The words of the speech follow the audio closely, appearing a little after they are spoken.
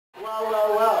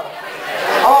Well.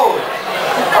 Oh.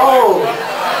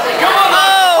 Come on,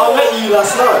 I met you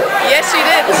last night. Yes, you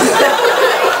did.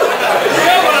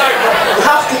 You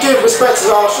have to give respect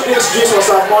to I should introduce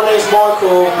myself. My name's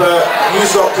Michael, but you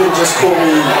lot can just call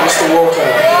me Mr. Walker.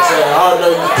 So I don't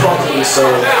know you properly, so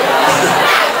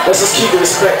let's just keep the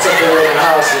respect up there in the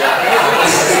house. Yeah?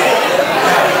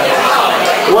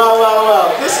 Well.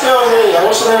 This girl here,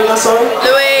 what's your name again, sorry?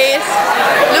 Louise.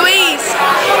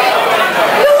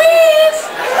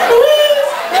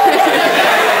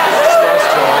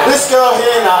 This girl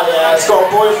here now, yeah, has got a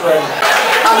boyfriend.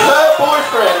 And her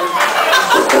boyfriend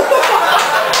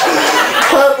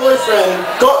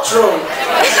got drunk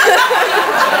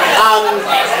and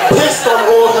pissed on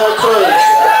all her clothes.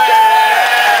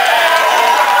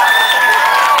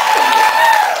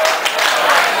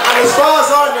 And as far as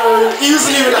I know, he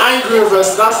wasn't even angry with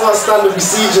us. That's not standard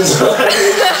procedures. And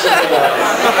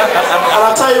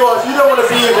I'll tell you what, if you don't want to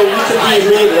be with him, you can be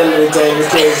with me at the end of the day,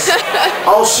 because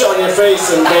I'll shit on your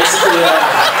face and basically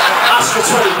ask for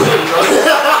 20p.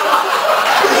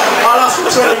 I'll ask for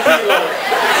 20p,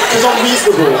 because I'm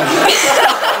reasonable.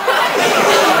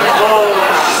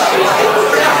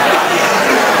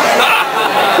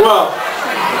 Well,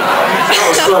 that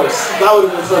was close. That would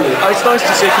have been funny. It's nice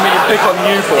to see a comedian pick on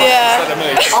you for instead of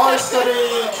me. I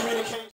study